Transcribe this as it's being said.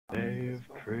day of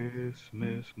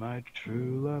Christmas, my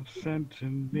true love sent to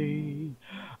me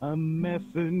a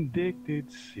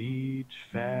meth-addicted siege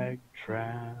fag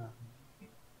trap.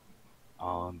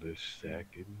 On the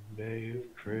second day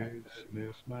of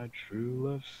Christmas, my true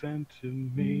love sent to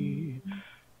me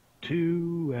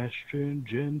two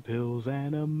estrogen pills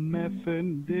and a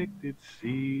meth-addicted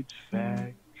siege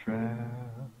fag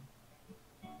trap.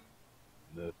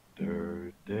 The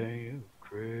third day of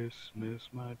Christmas,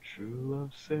 my true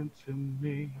love sent to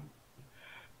me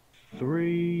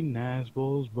three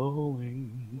Nazbols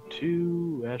bowling,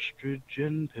 two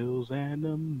estrogen pills, and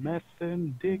a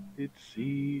meth-addicted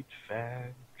seed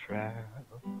fag trap.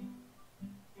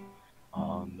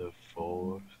 On the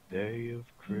fourth day of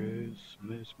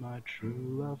Christmas, my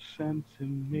true love sent to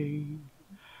me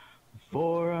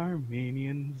four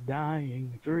Armenians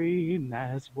dying, three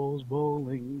Nazbols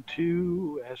bowling,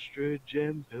 two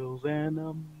estrogen pills, and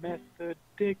a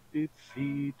meth-addicted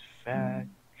seed fag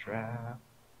trap.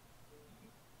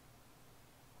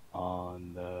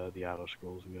 On the auto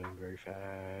scrolls are going very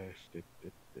fast.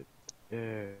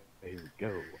 Here we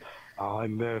go.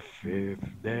 On the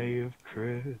fifth day of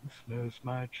Christmas,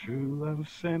 my true love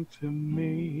sent to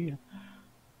me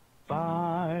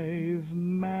five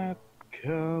map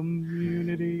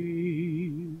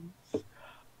communities.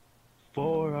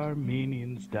 Four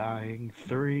Armenians dying,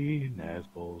 three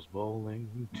Nazbols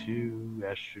bowling, two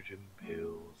estrogen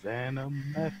pills, and a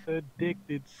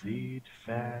meth-addicted seed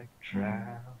fag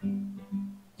trap.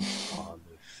 On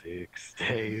the sixth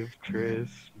day of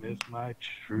Christmas, my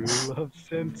true love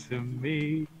sent to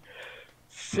me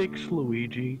six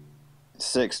Luigi,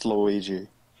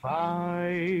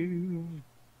 five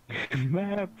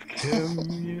map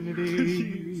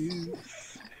communities.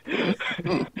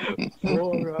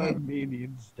 Four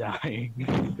Armenians dying,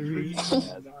 three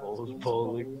Nazbols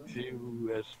bowling,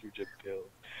 two estrogen pills,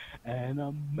 and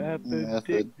a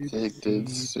meth-addicted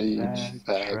siege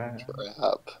fag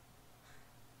trap.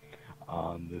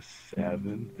 On the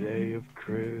seventh day of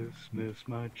Christmas,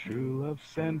 my true love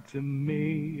sent to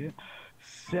me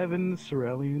seven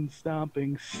Cerulean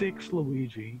stomping, six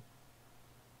Luigi,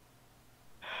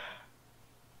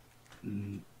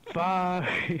 five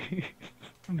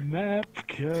map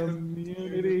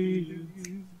communities,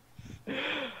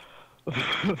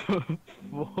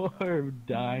 four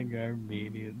dying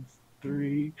Armenians,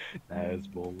 three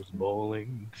Nazbols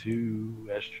bowling, two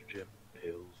estrogen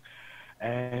pills,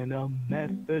 and a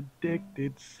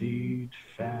meth-addicted siege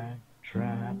fag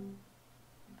trap.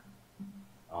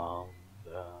 On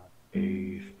the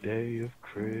eighth day of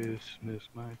Christmas,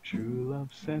 my true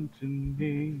love sent to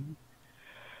me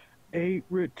eight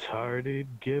retarded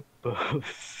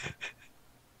gippos,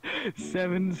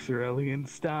 seven Cerulean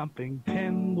stomping,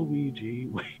 10 Luigi,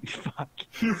 wait, fuck,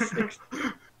 6,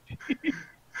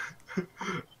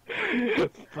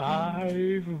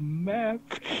 5 map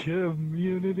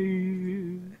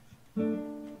communities, 4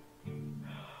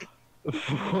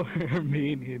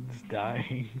 Armenians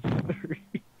dying,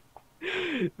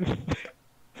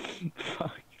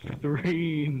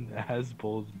 3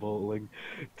 Nazbols bowling,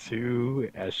 2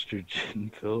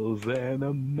 estrogen pills, and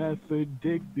a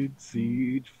meth-addicted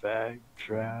siege fag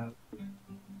trap.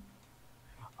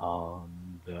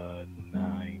 On the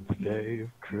ninth day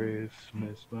of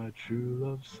Christmas, my true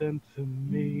love sent to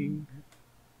me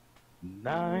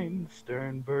 9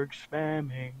 Sternberg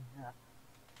spamming,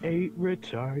 8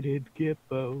 retarded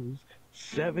gippos,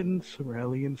 7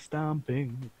 Cerulean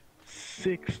stomping,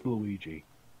 6 Luigi,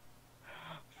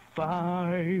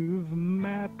 5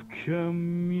 map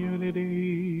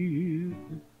communities,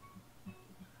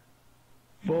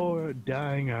 4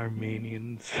 dying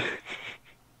Armenians,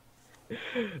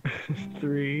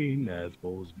 3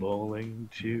 Nazbols bowling,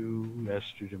 2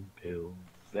 estrogen pills,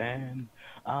 and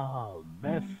a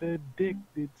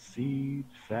meth-addicted seed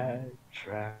fag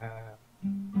trap.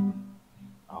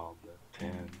 On the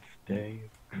 10th day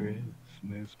of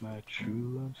Christmas, my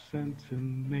true love sent to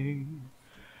me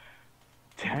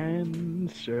 10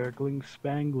 circling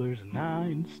spanglers,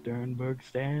 9 Sternberg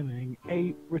standing,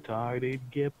 8 retarded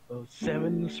gippos,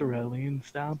 7 Cerulean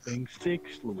stomping,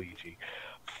 6 Luigi,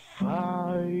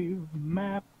 5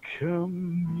 map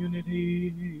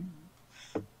communities,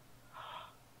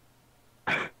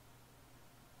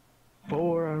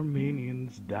 4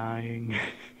 Armenians dying,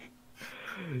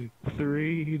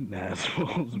 3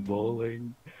 Nazbols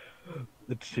bowling,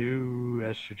 2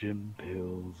 estrogen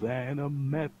pills, and a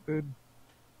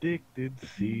meth-addicted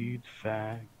seed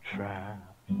fag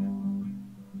trap.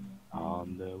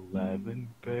 On the 11th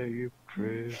day of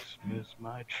Christmas,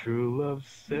 my true love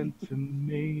sent to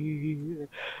me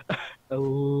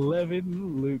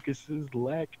 11 Lucases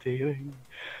lactating,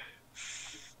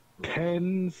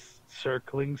 10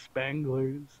 circling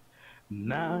spanglers,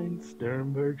 9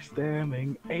 Sternberg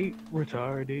stamming, 8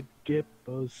 retarded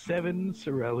gippos, 7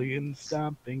 Cerulean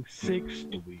stomping, 6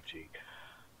 Luigi,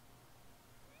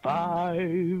 5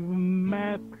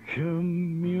 map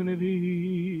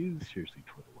communities. Seriously,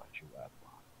 Twitter, why'd you laugh?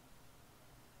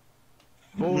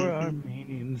 4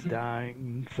 Armenians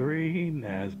dying, 3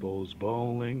 Nazbols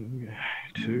bowling,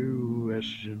 2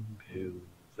 estrogen pills,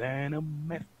 and a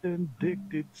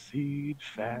meth-addicted siege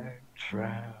fact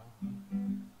trial.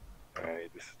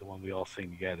 Alright, this is the one we all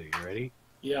sing together. You ready?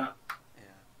 Yeah.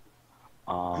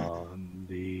 On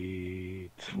the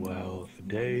 12th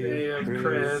day of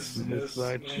Christmas,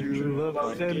 my true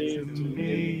love sent to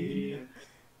me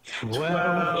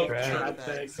 12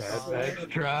 tracks,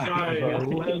 drive,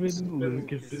 11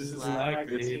 Lucases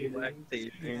lactating,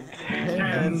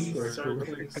 10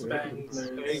 circling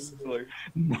spanglers,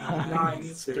 9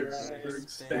 Sternberg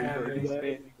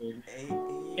standing,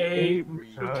 8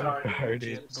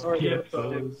 retarded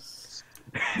gippos,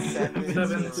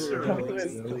 7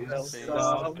 Cerulean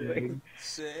stomping,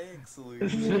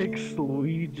 6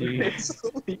 Luigi.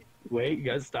 Wait, you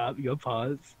gotta stop, you gotta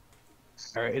pause.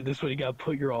 Alright, this one you gotta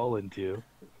put your all into.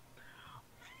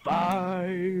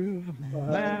 5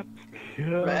 map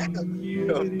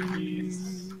communities.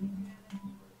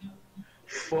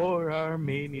 4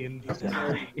 Armenians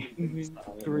dying.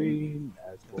 3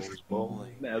 Nazbols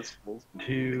bowling.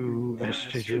 2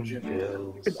 estrogen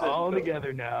pills. All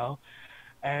together now.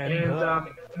 And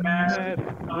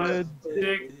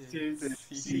meth-addicted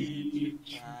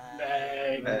siege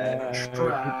bag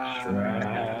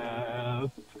trap.